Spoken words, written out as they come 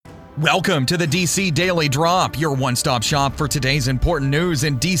Welcome to the DC Daily Drop, your one-stop shop for today's important news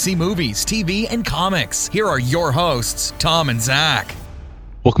in DC movies, TV, and comics. Here are your hosts, Tom and Zach.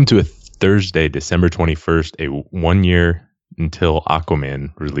 Welcome to a Thursday, December 21st, a 1 year until Aquaman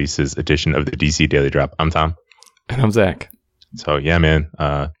releases edition of the DC Daily Drop. I'm Tom. And I'm Zach. So yeah, man,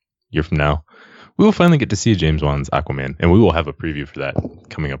 a year from now, we will finally get to see James Wan's Aquaman, and we will have a preview for that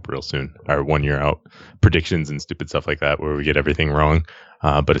coming up real soon. Our 1 year out predictions and stupid stuff like that, where we get everything wrong.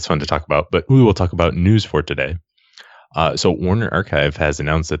 But it's fun to talk about. But we will talk about news for today. So Warner Archive has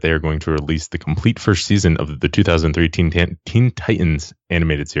announced that they are going to release the complete first season of the 2003 Teen Titans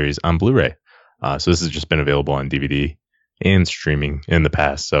animated series on Blu-ray. So this has just been available on DVD and streaming in the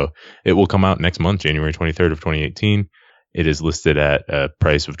past. So it will come out next month, January 23rd of 2018. It is listed at a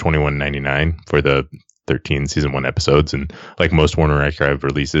price of $21.99 for the 13 season 1 episodes. And like most Warner Archive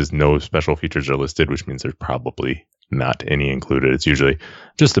releases, no special features are listed, which means there's probably not any included. It's usually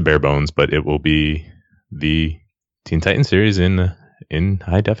just the bare bones, but it will be the Teen Titans series in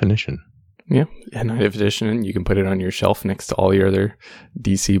high definition. Yeah, in high definition. You can put it on your shelf next to all your other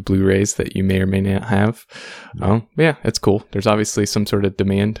DC Blu-rays that you may or may not have. Yeah, it's cool. There's obviously some sort of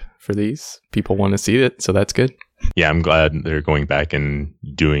demand for these. People want to see it, so that's good. Yeah, I'm glad they're going back and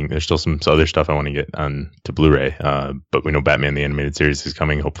there's still some other stuff I want to get on to Blu-ray. But we know Batman the Animated Series is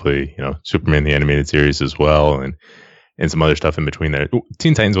coming. Hopefully, Superman the Animated Series as well, and some other stuff in between there.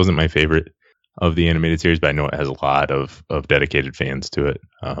 Teen Titans wasn't my favorite of the animated series, but I know it has a lot of dedicated fans to it.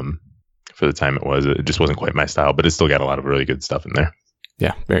 For the time it just wasn't quite my style, but it's still got a lot of really good stuff in there.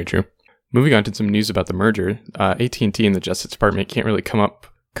 Yeah, very true. Moving on to some news about the merger, AT&T and the Justice Department can't really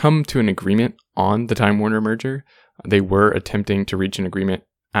come to an agreement on the Time Warner merger. They were attempting to reach an agreement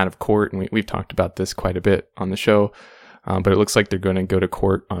out of court, and we've talked about this quite a bit on the show, but it looks like they're going to go to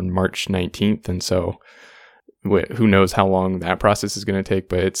court on March 19th, and so who knows how long that process is going to take,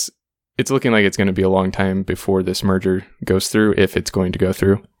 but it's looking like it's going to be a long time before this merger goes through, if it's going to go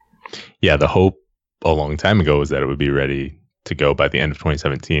through. Yeah, the hope a long time ago was that it would be ready to go by the end of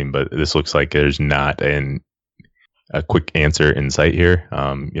 2017, but this looks like there's not a quick answer in sight here.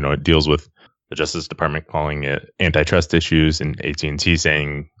 It deals with the Justice Department calling it antitrust issues and AT&T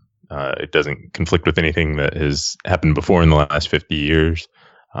saying it doesn't conflict with anything that has happened before in the last 50 years.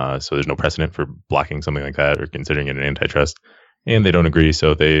 So there's no precedent for blocking something like that or considering it an antitrust. And they don't agree,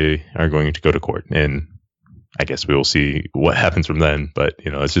 so they are going to go to court. And I guess we will see what happens from then. But,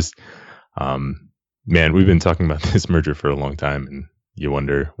 it's just, man, we've been talking about this merger for a long time, and you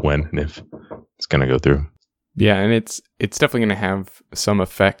wonder when and if it's going to go through. Yeah, and it's definitely going to have some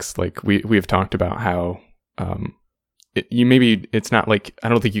effects. Like we've talked about how it's not like, I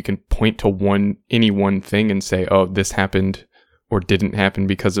don't think you can point to any one thing and say, oh, this happened or didn't happen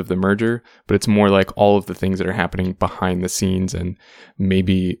because of the merger, but it's more like all of the things that are happening behind the scenes and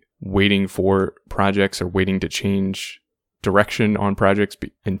maybe waiting for projects or waiting to change direction on projects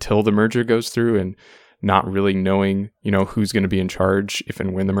until the merger goes through, and not really knowing, who's going to be in charge if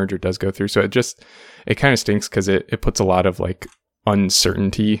and when the merger does go through. So it kind of stinks because it puts a lot of like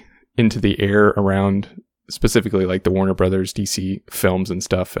uncertainty into the air around specifically like the Warner Brothers DC films and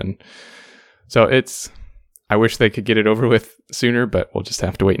stuff. And so I wish they could get it over with sooner, but we'll just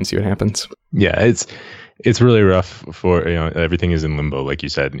have to wait and see what happens. Yeah, it's really rough for, everything is in limbo, like you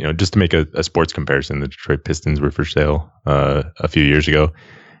said. Just to make a sports comparison, the Detroit Pistons were for sale a few years ago.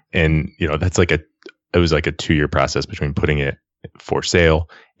 And, that's it was like a 2-year process between putting it for sale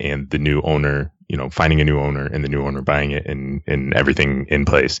and the new owner, finding a new owner and the new owner buying it and everything in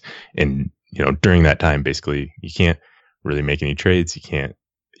place. And, during that time, basically, you can't really make any trades. You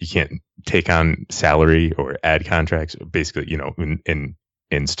can't take on salary or ad contracts. Basically,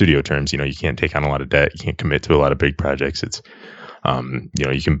 in studio terms, you can't take on a lot of debt. You can't commit to a lot of big projects. It's,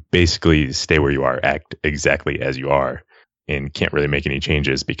 you can basically stay where you are, act exactly as you are, and can't really make any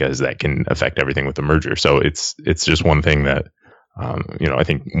changes because that can affect everything with the merger. So it's just one thing that, I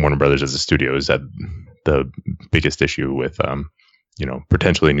think Warner Brothers as a studio has had the biggest issue with,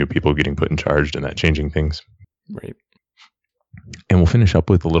 potentially new people getting put in charge and that changing things. Right. And we'll finish up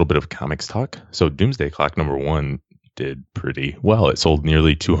with a little bit of comics talk. So Doomsday Clock #1 did pretty well. It sold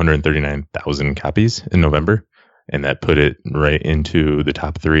nearly 239,000 copies in November, and that put it right into the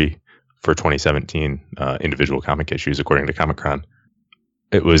top 3 for 2017 individual comic issues, according to Comic-Con.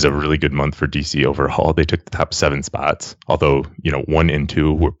 It was a really good month for DC overall. They took the top 7 spots, although 1 and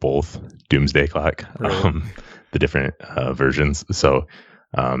 2 were both Doomsday Clock, right. The different versions. So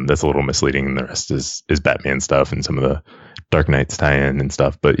that's a little misleading, and the rest is Batman stuff and some of the Dark Knight's tie-in and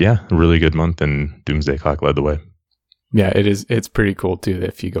stuff. But yeah, a really good month, and Doomsday Clock led the way. Yeah, it is. It's pretty cool too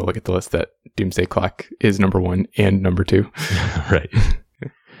if you go look at the list that Doomsday Clock is #1 and #2. Right.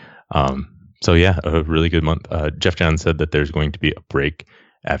 So yeah, a really good month. Jeff Johns said that there's going to be a break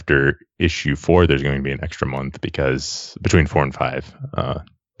after issue 4. There's going to be an extra month because between 4 and 5,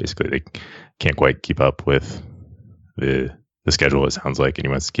 basically they can't quite keep up with the schedule. It sounds like, and he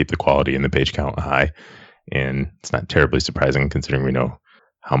wants to keep the quality and the page count high. And it's not terribly surprising considering we know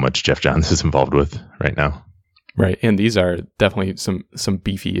how much Jeff Johns is involved with right now. Right. And these are definitely some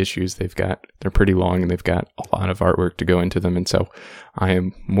beefy issues they've got. They're pretty long and they've got a lot of artwork to go into them. And so I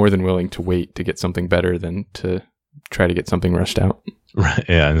am more than willing to wait to get something better than to try to get something rushed out. Right.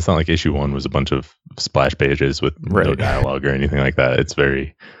 Yeah. And it's not like issue 1 was a bunch of splash pages with no dialogue or anything like that. It's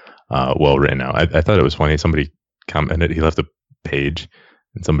very well written out. I thought it was funny. Somebody commented, he left a page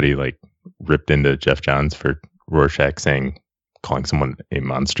and somebody like ripped into Jeff Johns for Rorschach calling someone a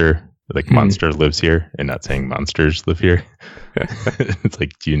monster. Like monster lives here and not saying monsters live here. It's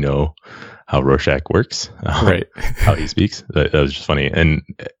like, do you know how Rorschach works? Right. How he speaks? That was just funny. And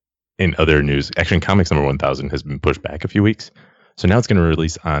in other news, Action Comics number 1000 has been pushed back a few weeks. So now it's going to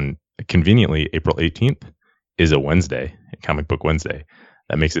release on, conveniently, April 18th is a Wednesday, Comic Book Wednesday.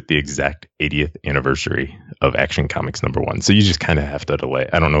 That makes it the exact 80th anniversary of Action Comics number 1. So you just kind of have to delay.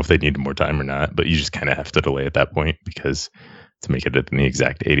 I don't know if they need more time or not, but you just kind of have to delay at that point because to make it in the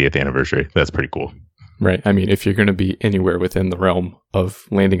exact 80th anniversary. That's pretty cool. Right. I mean, if you're going to be anywhere within the realm of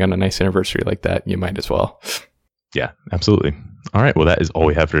landing on a nice anniversary like that, you might as well. Yeah, absolutely. All right. Well, that is all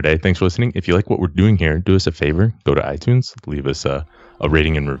we have for today. Thanks for listening. If you like what we're doing here, do us a favor. Go to iTunes, leave us a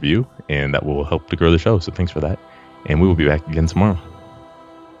rating and review, and that will help to grow the show. So thanks for that. And we will be back again tomorrow.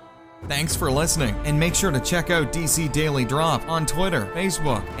 Thanks for listening, and make sure to check out DC Daily Drop on Twitter,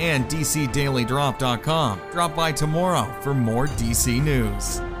 Facebook, and DCDailyDrop.com. Drop by tomorrow for more DC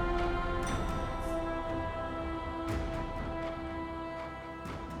news.